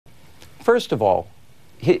First of all,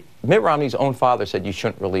 Mitt Romney's own father said you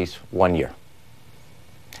shouldn't release 1 year.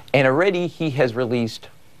 And already he has released,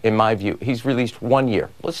 in my view, he's released 1 year.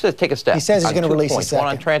 Let's just take a step. He says he's going to release a second.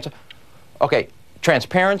 One on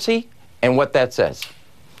transparency and what that says.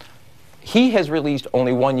 He has released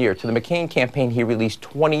only 1 year. To the McCain campaign, he released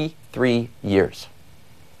 23 years.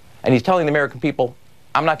 And he's telling the American people,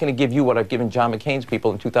 I'm not going to give you what I've given John McCain's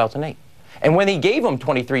people in 2008. And when he gave them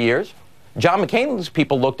 23 years, John McCain's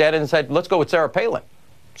people looked at it and said, let's go with Sarah Palin.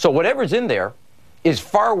 So whatever's in there is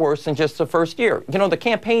far worse than just the first year. You know, the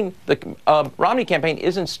campaign, the Romney campaign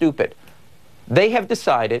isn't stupid. They have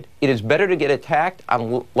decided it is better to get attacked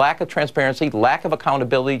on lack of transparency, lack of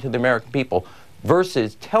accountability to the American people,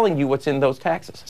 versus telling you what's in those taxes.